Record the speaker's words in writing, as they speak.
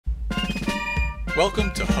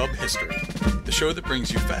Welcome to Hub History, the show that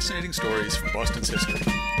brings you fascinating stories from Boston's history.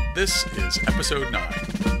 This is episode 9,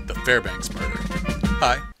 The Fairbanks Murder.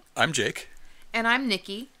 Hi, I'm Jake. And I'm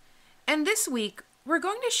Nikki. And this week, we're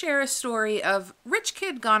going to share a story of Rich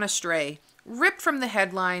Kid Gone Astray, ripped from the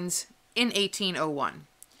headlines in 1801.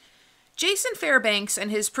 Jason Fairbanks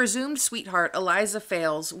and his presumed sweetheart, Eliza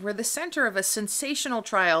Fales, were the center of a sensational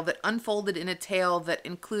trial that unfolded in a tale that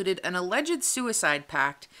included an alleged suicide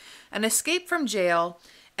pact, an escape from jail,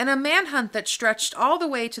 and a manhunt that stretched all the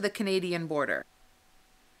way to the Canadian border.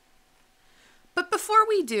 But before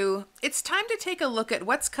we do, it's time to take a look at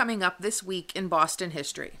what's coming up this week in Boston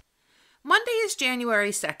history. Monday is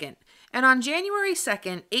January 2nd, and on January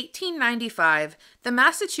 2nd, 1895, the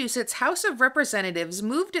Massachusetts House of Representatives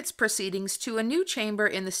moved its proceedings to a new chamber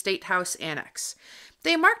in the State House Annex.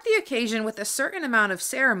 They marked the occasion with a certain amount of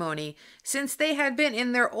ceremony, since they had been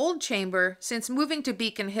in their old chamber since moving to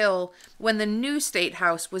Beacon Hill when the new State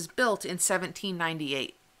House was built in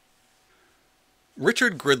 1798.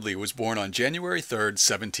 Richard Grisly was born on January 3rd,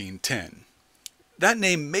 1710. That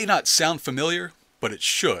name may not sound familiar, but it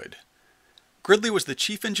should. Grisly was the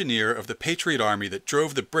chief engineer of the Patriot Army that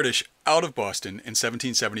drove the British out of Boston in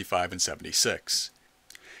 1775 and 76.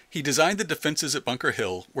 He designed the defenses at Bunker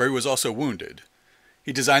Hill, where he was also wounded.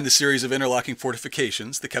 He designed the series of interlocking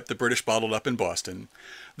fortifications that kept the British bottled up in Boston,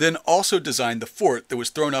 then also designed the fort that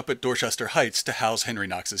was thrown up at Dorchester Heights to house Henry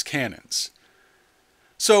Knox's cannons.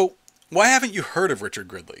 So, why haven't you heard of Richard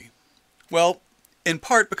Grisly? Well, in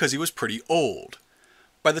part because he was pretty old.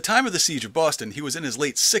 By the time of the Siege of Boston, he was in his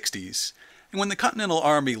late 60s, and when the Continental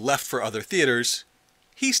Army left for other theaters,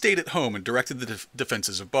 he stayed at home and directed the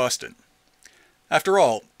defenses of Boston. After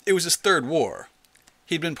all, it was his third war.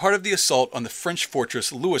 He'd been part of the assault on the French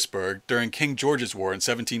fortress Louisbourg during King George's War in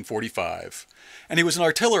 1745, and he was an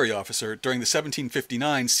artillery officer during the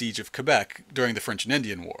 1759 Siege of Quebec during the French and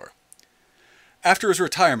Indian War. After his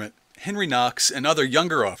retirement, Henry Knox and other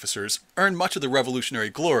younger officers earned much of the Revolutionary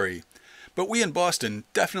glory, but we in Boston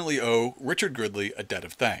definitely owe Richard Grisly a debt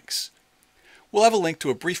of thanks. We'll have a link to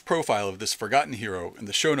a brief profile of this forgotten hero in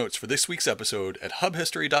the show notes for this week's episode at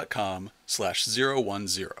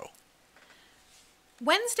hubhistory.com/010.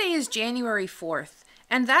 Wednesday is January 4th,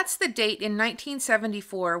 and that's the date in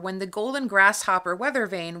 1974 when the golden grasshopper weather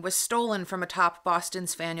vane was stolen from atop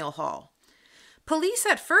Boston's Faneuil Hall. Police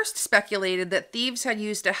at first speculated that thieves had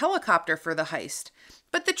used a helicopter for the heist,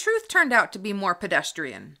 but the truth turned out to be more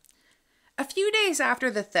pedestrian. A few days after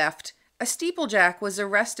the theft, a steeplejack was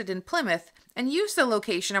arrested in Plymouth and used the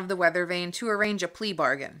location of the weather vane to arrange a plea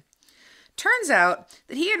bargain. Turns out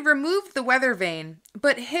that he had removed the weather vane,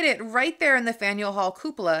 but hid it right there in the Faneuil Hall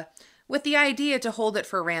cupola with the idea to hold it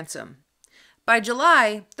for ransom. By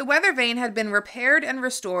July, the weather vane had been repaired and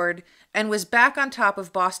restored and was back on top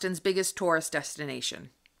of Boston's biggest tourist destination.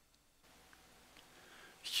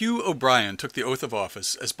 Hugh O'Brien took the oath of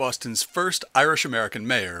office as Boston's first Irish-American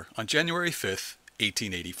mayor on January 5th,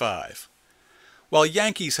 1885. While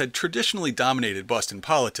Yankees had traditionally dominated Boston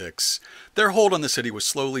politics, their hold on the city was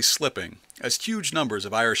slowly slipping as huge numbers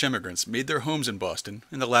of Irish immigrants made their homes in Boston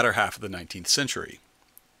in the latter half of the 19th century.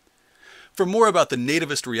 For more about the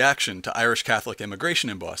nativist reaction to Irish Catholic immigration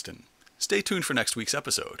in Boston, stay tuned for next week's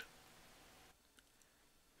episode.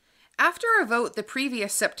 After a vote the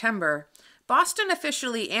previous September, Boston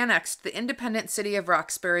officially annexed the independent city of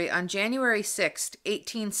Roxbury on January 6,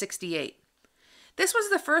 1868. This was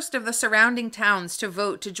the first of the surrounding towns to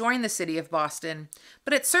vote to join the city of Boston,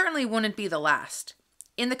 but it certainly wouldn't be the last.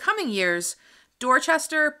 In the coming years,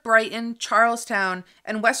 Dorchester, Brighton, Charlestown,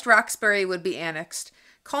 and West Roxbury would be annexed,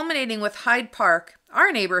 culminating with Hyde Park,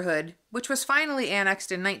 our neighborhood, which was finally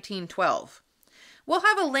annexed in 1912. We'll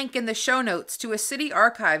have a link in the show notes to a city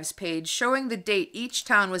archives page showing the date each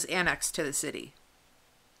town was annexed to the city.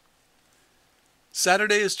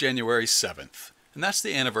 Saturday is January 7th. And that's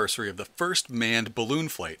the anniversary of the first manned balloon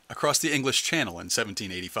flight across the English Channel in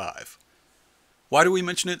 1785. Why do we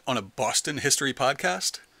mention it on a Boston history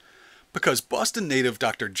podcast? Because Boston native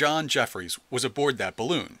Dr. John Jeffreys was aboard that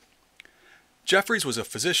balloon. Jeffreys was a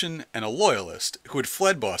physician and a loyalist who had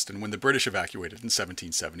fled Boston when the British evacuated in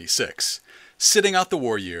 1776, sitting out the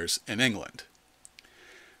war years in England.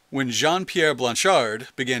 When Jean-Pierre Blanchard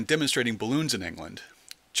began demonstrating balloons in England,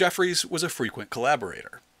 Jeffreys was a frequent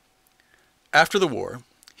collaborator. After the war,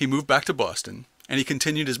 he moved back to Boston, and he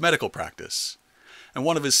continued his medical practice, and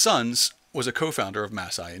one of his sons was a co-founder of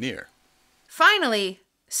Mass Eye and Ear. Finally,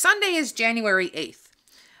 Sunday is January 8th.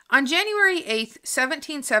 On January 8th,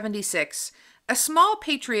 1776, a small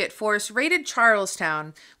Patriot force raided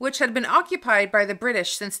Charlestown, which had been occupied by the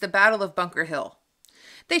British since the Battle of Bunker Hill.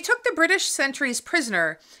 They took the British sentries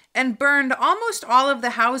prisoner and burned almost all of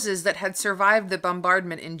the houses that had survived the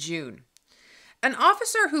bombardment in June. An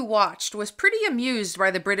officer who watched was pretty amused by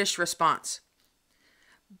the British response.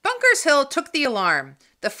 Bunker's Hill took the alarm.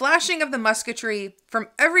 The flashing of the musketry from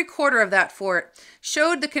every quarter of that fort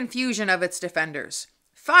showed the confusion of its defenders.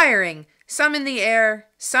 Firing, some in the air,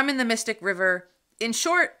 some in the Mystic River. In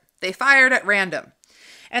short, they fired at random.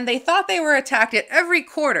 And they thought they were attacked at every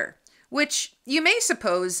quarter, which, you may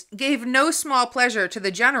suppose, gave no small pleasure to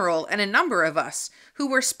the general and a number of us, who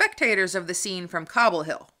were spectators of the scene from Cobble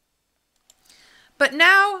Hill. But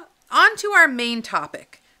now, on to our main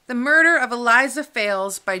topic, the murder of Eliza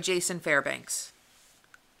Fales by Jason Fairbanks.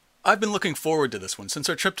 I've been looking forward to this one since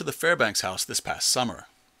our trip to the Fairbanks house this past summer.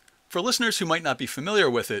 For listeners who might not be familiar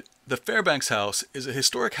with it, the Fairbanks house is a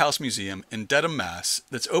historic house museum in Dedham, Mass.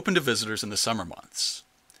 That's open to visitors in the summer months.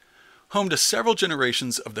 Home to several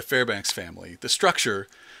generations of the Fairbanks family, the structure,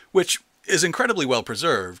 which is incredibly well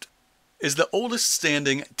preserved, is the oldest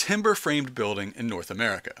standing timber-framed building in North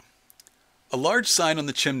America. A large sign on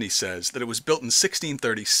the chimney says that it was built in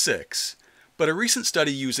 1636, but a recent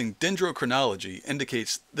study using dendrochronology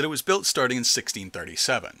indicates that it was built starting in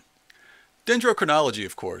 1637. Dendrochronology,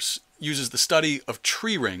 of course, uses the study of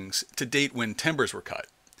tree rings to date when timbers were cut,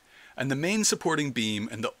 and the main supporting beam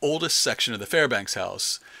in the oldest section of the Fairbanks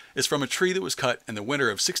house is from a tree that was cut in the winter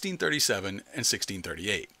of 1637 and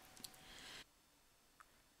 1638.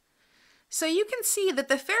 So you can see that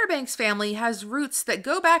the Fairbanks family has roots that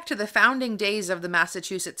go back to the founding days of the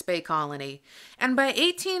Massachusetts Bay Colony, and by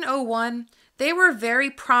 1801, they were very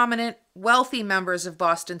prominent, wealthy members of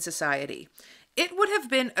Boston society. It would have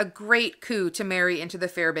been a great coup to marry into the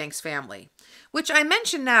Fairbanks family, which I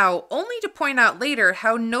mention now only to point out later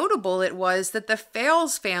how notable it was that the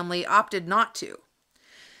Fales family opted not to.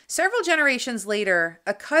 Several generations later,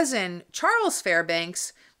 a cousin, Charles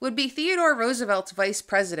Fairbanks, would be Theodore Roosevelt's vice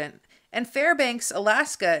president, and Fairbanks,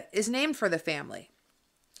 Alaska, is named for the family.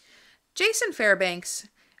 Jason Fairbanks,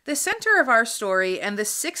 the center of our story and the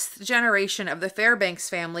sixth generation of the Fairbanks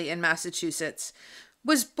family in Massachusetts,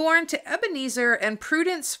 was born to Ebenezer and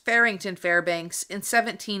Prudence Farrington Fairbanks in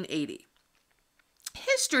 1780.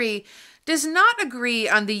 History does not agree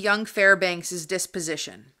on the young Fairbanks'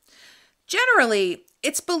 disposition. Generally,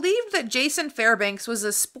 it's believed that Jason Fairbanks was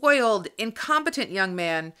a spoiled, incompetent young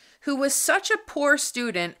man who was such a poor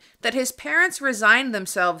student that his parents resigned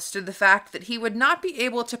themselves to the fact that he would not be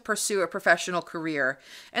able to pursue a professional career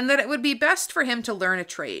and that it would be best for him to learn a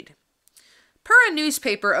trade. Per a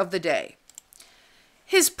newspaper of the day,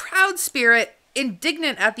 his proud spirit,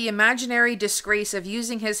 indignant at the imaginary disgrace of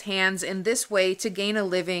using his hands in this way to gain a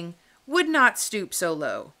living, would not stoop so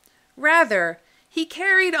low. Rather, he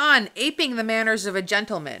carried on aping the manners of a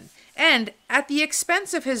gentleman, and, at the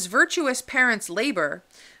expense of his virtuous parents' labor,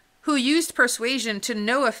 who used persuasion to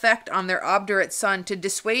no effect on their obdurate son to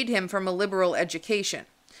dissuade him from a liberal education.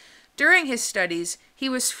 During his studies, he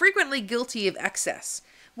was frequently guilty of excess,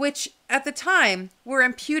 which, at the time, were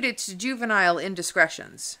imputed to juvenile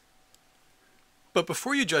indiscretions. But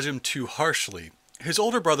before you judge him too harshly, his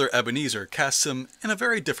older brother Ebenezer casts him in a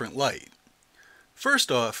very different light.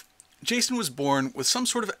 First off, Jason was born with some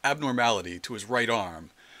sort of abnormality to his right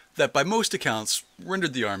arm that by most accounts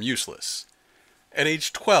rendered the arm useless. At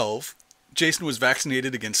age 12, Jason was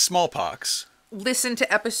vaccinated against smallpox. Listen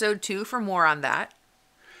to episode 2 for more on that.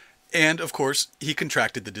 And, of course, he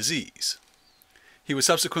contracted the disease. He was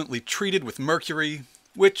subsequently treated with mercury,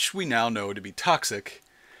 which we now know to be toxic,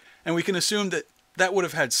 and we can assume that that would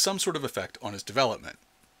have had some sort of effect on his development.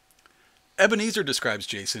 Ebenezer describes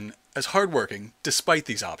Jason as hardworking despite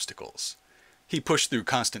these obstacles. He pushed through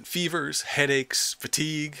constant fevers, headaches,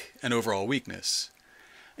 fatigue, and overall weakness.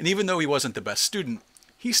 And even though he wasn't the best student,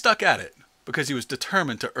 he stuck at it because he was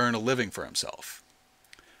determined to earn a living for himself.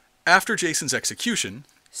 After Jason's execution,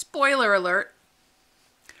 spoiler alert,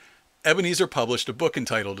 Ebenezer published a book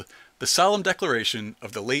entitled The Solemn Declaration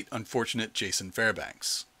of the Late Unfortunate Jason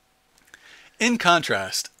Fairbanks. In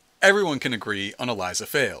contrast, everyone can agree on Eliza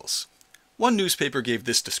Fales. One newspaper gave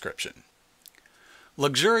this description: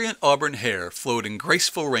 luxuriant auburn hair flowed in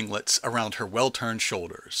graceful ringlets around her well-turned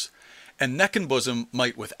shoulders, and neck and bosom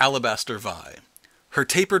might with alabaster vie. Her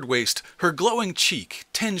tapered waist, her glowing cheek,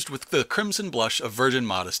 tinged with the crimson blush of virgin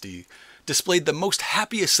modesty, displayed the most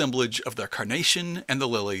happy assemblage of the carnation and the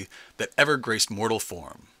lily that ever graced mortal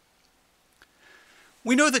form.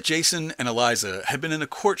 We know that Jason and Eliza had been in a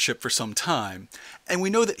courtship for some time, and we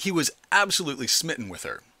know that he was absolutely smitten with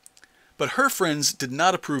her. But her friends did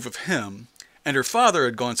not approve of him, and her father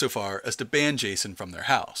had gone so far as to ban Jason from their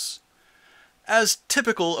house. As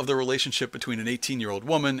typical of the relationship between an 18-year-old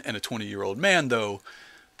woman and a 20-year-old man, though,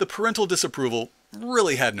 the parental disapproval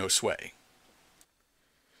really had no sway.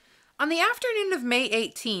 On the afternoon of May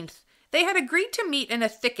 18th, they had agreed to meet in a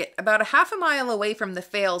thicket about a half a mile away from the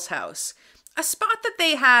Fales house, a spot that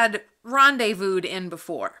they had rendezvoused in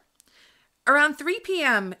before. Around 3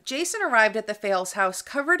 p.m., Jason arrived at the Fales house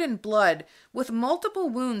covered in blood with multiple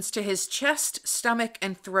wounds to his chest, stomach,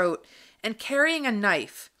 and throat, and carrying a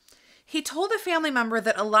knife. He told a family member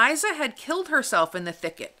that Eliza had killed herself in the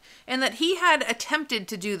thicket and that he had attempted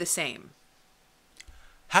to do the same.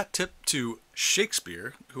 Hat tip to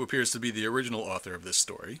Shakespeare, who appears to be the original author of this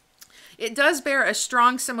story. It does bear a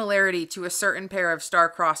strong similarity to a certain pair of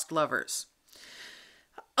star-crossed lovers.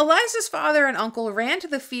 Eliza's father and uncle ran to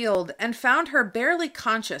the field and found her barely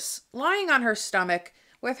conscious, lying on her stomach,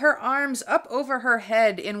 with her arms up over her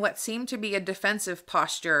head in what seemed to be a defensive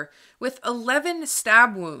posture, with 11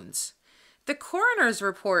 stab wounds. The coroner's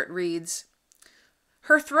report reads,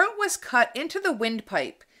 "Her throat was cut into the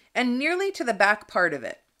windpipe and nearly to the back part of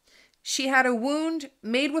it. She had a wound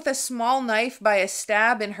made with a small knife by a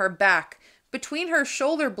stab in her back, between her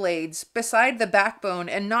shoulder blades, beside the backbone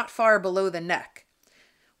and not far below the neck.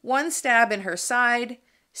 1 stab in her side,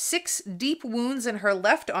 6 deep wounds in her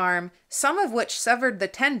left arm, some of which severed the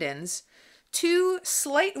tendons, 2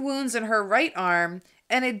 slight wounds in her right arm,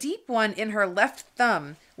 and a deep one in her left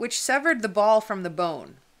thumb, which severed the ball from the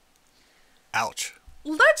bone." Ouch.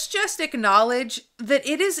 Let's just acknowledge that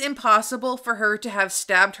it is impossible for her to have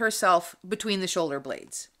stabbed herself between the shoulder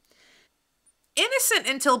blades. Innocent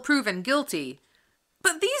until proven guilty,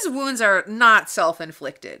 but these wounds are not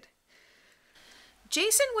self-inflicted.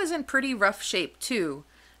 Jason was in pretty rough shape too,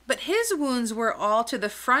 but his wounds were all to the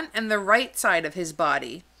front and the right side of his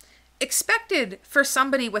body, expected for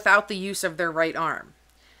somebody without the use of their right arm.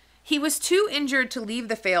 He was too injured to leave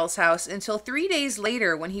the Fales house until 3 days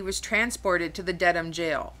later when he was transported to the Dedham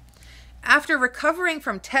jail. After recovering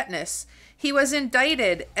from tetanus, he was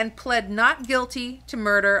indicted and pled not guilty to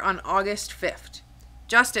murder on August 5th.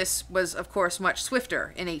 Justice was, of course, much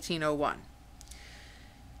swifter in 1801.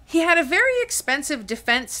 He had a very expensive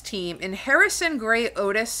defense team in Harrison Gray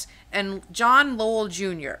Otis and John Lowell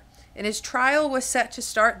Jr., and his trial was set to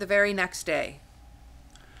start the very next day.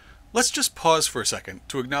 Let's just pause for a second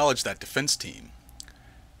to acknowledge that defense team.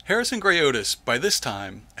 Harrison Gray Otis, by this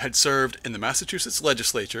time, had served in the Massachusetts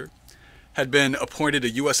legislature, had been appointed a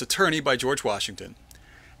U.S. attorney by George Washington,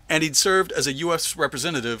 and he'd served as a U.S.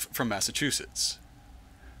 representative from Massachusetts.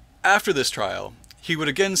 After this trial, he would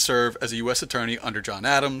again serve as a U.S. attorney under John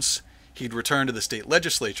Adams. He'd return to the state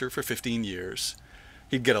legislature for 15 years.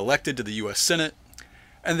 He'd get elected to the U.S. Senate,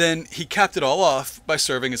 and then he capped it all off by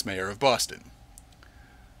serving as mayor of Boston.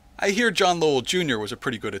 I hear John Lowell Jr. was a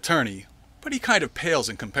pretty good attorney, but he kind of pales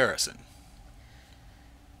in comparison.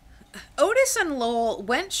 Otis and Lowell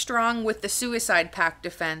went strong with the suicide pact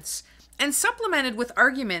defense and supplemented with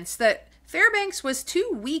arguments that Fairbanks was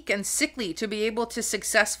too weak and sickly to be able to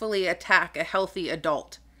successfully attack a healthy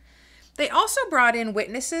adult. They also brought in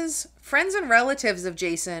witnesses, friends and relatives of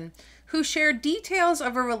Jason, who shared details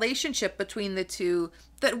of a relationship between the two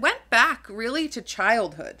that went back really to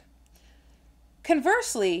childhood.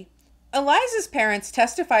 Conversely, Eliza's parents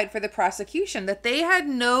testified for the prosecution that they had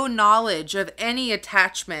no knowledge of any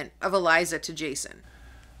attachment of Eliza to Jason.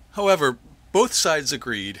 However, both sides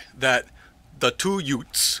agreed that the two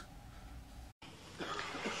youths...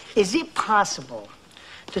 Is it possible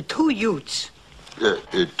the 2 youths...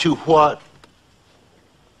 To what?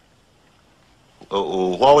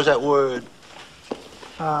 What was that word?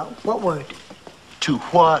 What word? To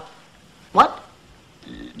what? What?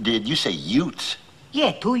 Did you say utes?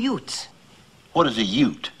 Yeah, 2 youths. What is a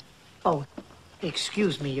ute? Oh,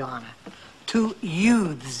 excuse me, Your Honor. 2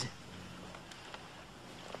 youths.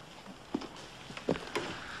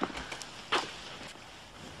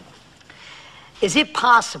 Is it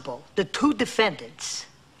possible the 2 defendants...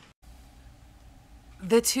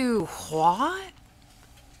 The 2 what?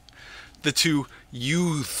 The 2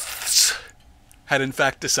 youths had in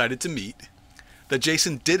fact decided to meet, that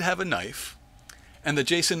Jason did have a knife, and that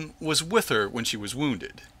Jason was with her when she was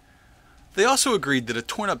wounded. They also agreed that a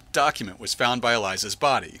torn-up document was found by Eliza's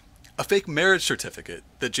body, a fake marriage certificate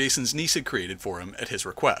that Jason's niece had created for him at his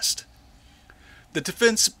request. The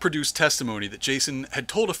defense produced testimony that Jason had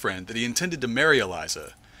told a friend that he intended to marry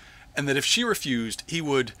Eliza, and that if she refused, he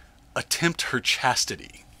would attempt her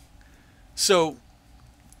chastity. So,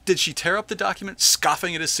 did she tear up the document,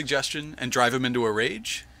 scoffing at his suggestion, and drive him into a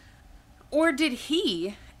rage? Or did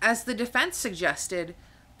he, as the defense suggested,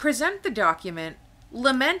 present the document,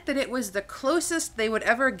 lament that it was the closest they would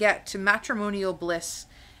ever get to matrimonial bliss,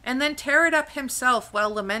 and then tear it up himself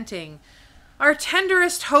while lamenting, Our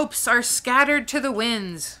tenderest hopes are scattered to the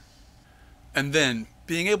winds. And then,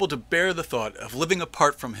 being able to bear the thought of living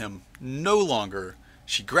apart from him no longer,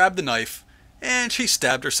 she grabbed the knife and she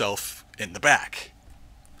stabbed herself in the back.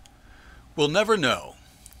 We'll never know.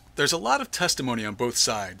 There's a lot of testimony on both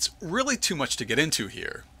sides, really too much to get into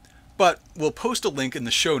here. But we'll post a link in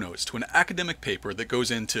the show notes to an academic paper that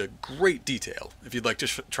goes into great detail if you'd like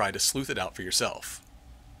to try to sleuth it out for yourself.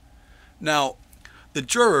 Now, the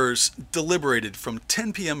jurors deliberated from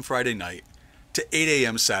 10 p.m. Friday night to 8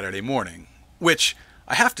 a.m. Saturday morning, which,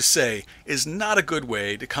 I have to say, is not a good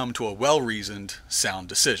way to come to a well-reasoned, sound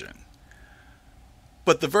decision.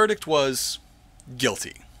 But the verdict was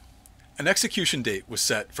guilty. An execution date was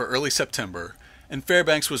set for early September, and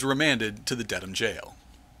Fairbanks was remanded to the Dedham jail.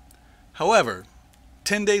 However,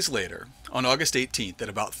 10 days later, on August 18th at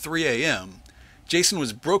about 3 a.m., Jason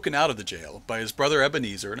was broken out of the jail by his brother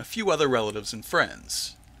Ebenezer and a few other relatives and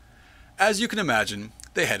friends. As you can imagine,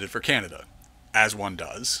 they headed for Canada, as one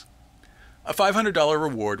does. A $500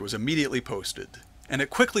 reward was immediately posted, and it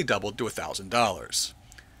quickly doubled to $1,000.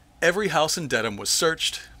 Every house in Dedham was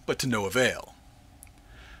searched, but to no avail.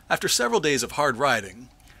 After several days of hard riding,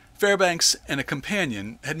 Fairbanks and a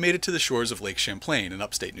companion had made it to the shores of Lake Champlain in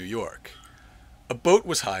upstate New York. A boat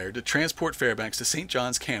was hired to transport Fairbanks to St.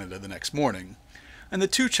 John's, Canada the next morning, and the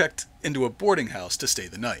two checked into a boarding house to stay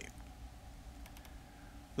the night.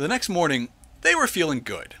 The next morning, they were feeling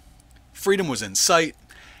good. Freedom was in sight,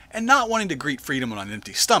 and not wanting to greet freedom on an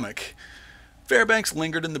empty stomach, Fairbanks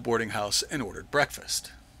lingered in the boarding house and ordered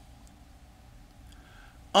breakfast.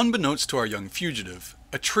 Unbeknownst to our young fugitive,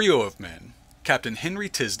 a trio of men, Captain Henry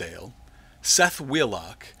Tisdale, Seth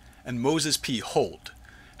Wheelock, and Moses P. Holt,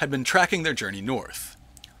 had been tracking their journey north.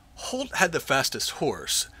 Holt had the fastest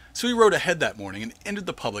horse, so he rode ahead that morning and entered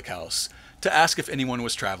the public house to ask if anyone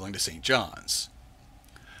was traveling to St. John's.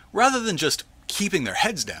 Rather than just keeping their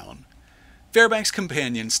heads down, Fairbanks'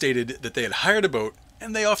 companion stated that they had hired a boat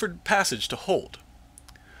and they offered passage to Holt.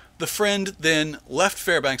 The friend then left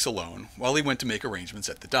Fairbanks alone while he went to make arrangements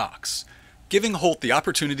at the docks, giving Holt the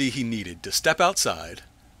opportunity he needed to step outside,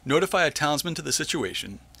 notify a townsman to the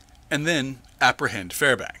situation, and then apprehend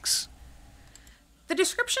Fairbanks. The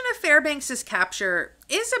description of Fairbanks' capture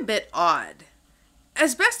is a bit odd.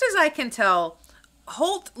 As best as I can tell,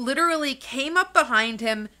 Holt literally came up behind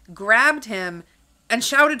him, grabbed him, and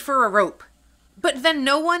shouted for a rope. But then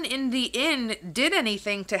no one in the inn did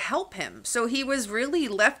anything to help him, so he was really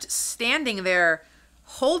left standing there,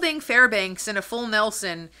 holding Fairbanks in a full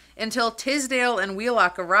Nelson until Tisdale and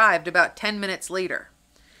Wheelock arrived about 10 minutes later.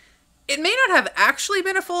 It may not have actually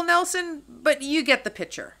been a full Nelson, but you get the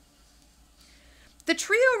picture. The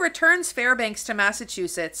trio returns Fairbanks to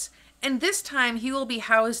Massachusetts, and this time he will be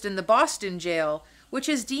housed in the Boston jail, which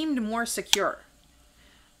is deemed more secure.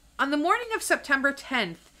 On the morning of September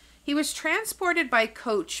 10th, he was transported by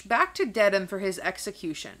coach back to Dedham for his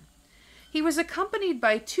execution. He was accompanied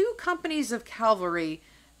by 2 companies of cavalry,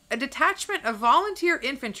 a detachment of volunteer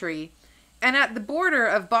infantry, and at the border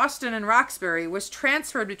of Boston and Roxbury was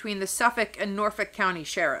transferred between the Suffolk and Norfolk County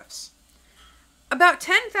sheriffs. About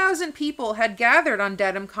 10,000 people had gathered on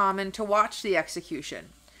Dedham Common to watch the execution.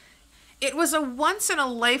 It was a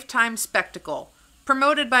once-in-a-lifetime spectacle,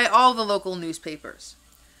 promoted by all the local newspapers.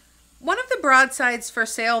 One of the broadsides for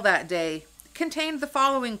sale that day contained the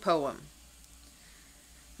following poem.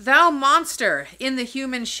 Thou monster in the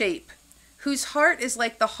human shape, whose heart is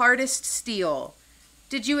like the hardest steel,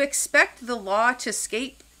 did you expect the law to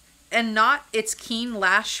 'scape, and not its keen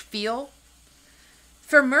lash feel?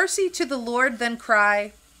 For mercy to the Lord then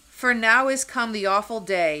cry, for now is come the awful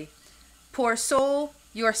day. Poor soul,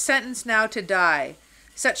 your sentence now to die,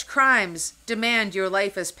 such crimes demand your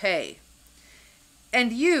life as pay.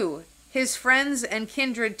 And you, his friends and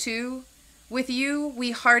kindred too, with you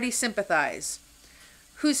we hearty sympathize,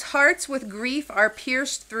 whose hearts with grief are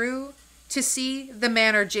pierced through to see the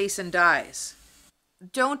manner Jason dies.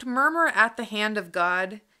 Don't murmur at the hand of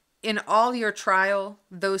God in all your trial,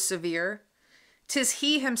 though severe. 'Tis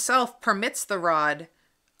he himself permits the rod.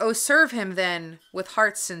 O serve him then with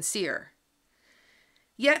hearts sincere.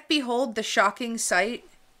 Yet behold the shocking sight,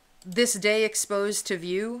 this day exposed to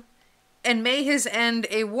view, and may his end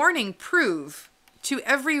a warning prove to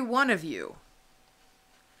every one of you.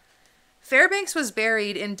 Fairbanks was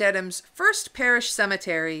buried in Dedham's First Parish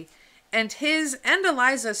Cemetery, and his and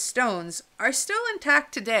Eliza's stones are still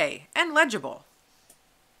intact today and legible.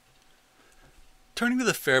 Turning to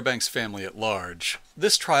the Fairbanks family at large,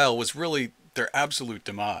 this trial was really their absolute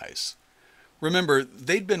demise. Remember,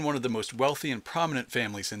 they'd been one of the most wealthy and prominent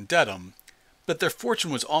families in Dedham, but their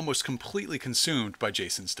fortune was almost completely consumed by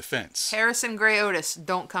Jason's defense. Harrison Gray Otis,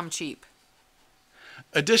 don't come cheap.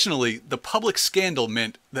 Additionally, the public scandal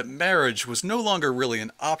meant that marriage was no longer really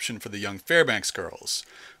an option for the young Fairbanks girls,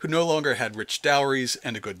 who no longer had rich dowries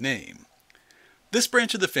and a good name. This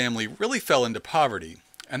branch of the family really fell into poverty,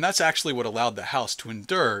 and that's actually what allowed the house to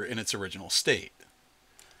endure in its original state.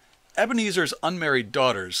 Ebenezer's unmarried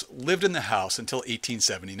daughters lived in the house until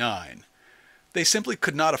 1879. They simply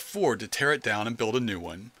could not afford to tear it down and build a new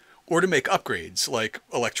one, or to make upgrades like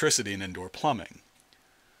electricity and indoor plumbing.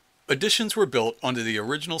 Additions were built onto the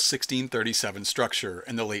original 1637 structure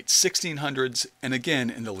in the late 1600s and again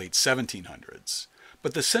in the late 1700s,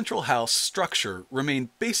 but the central house structure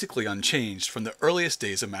remained basically unchanged from the earliest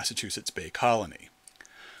days of Massachusetts Bay Colony.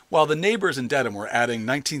 While the neighbors in Dedham were adding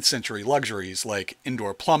 19th century luxuries like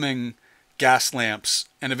indoor plumbing, gas lamps,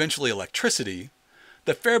 and eventually electricity,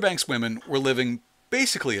 the Fairbanks women were living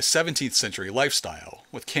basically a 17th century lifestyle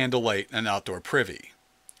with candlelight and outdoor privy.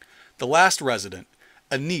 The last resident,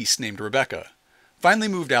 a niece named Rebecca, finally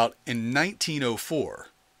moved out in 1904,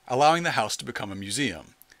 allowing the house to become a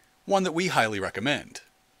museum, one that we highly recommend.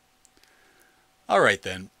 Alright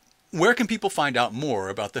then, where can people find out more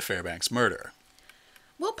about the Fairbanks murder?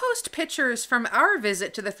 We'll post pictures from our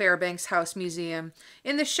visit to the Fairbanks House Museum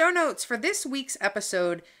in the show notes for this week's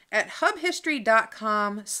episode at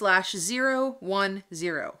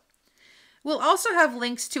hubhistory.com/010. We'll also have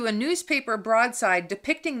links to a newspaper broadside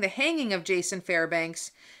depicting the hanging of Jason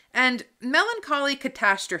Fairbanks and Melancholy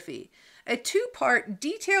Catastrophe, a two-part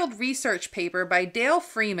detailed research paper by Dale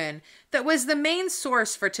Freeman that was the main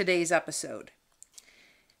source for today's episode.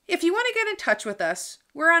 If you want to get in touch with us,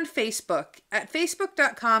 we're on Facebook at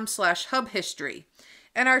facebook.com/hubhistory,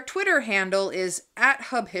 and our Twitter handle is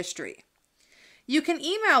 @hubhistory. You can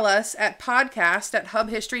email us at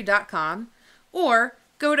podcast@hubhistory.com or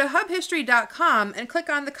go to hubhistory.com and click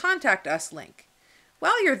on the Contact Us link.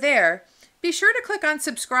 While you're there, be sure to click on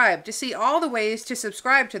subscribe to see all the ways to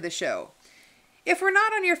subscribe to the show. If we're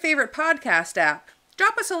not on your favorite podcast app,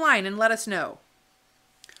 drop us a line and let us know.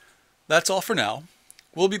 That's all for now.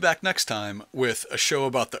 We'll be back next time with a show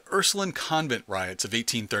about the Ursuline Convent riots of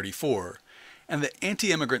 1834 and the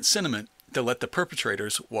anti-immigrant sentiment that let the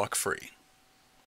perpetrators walk free.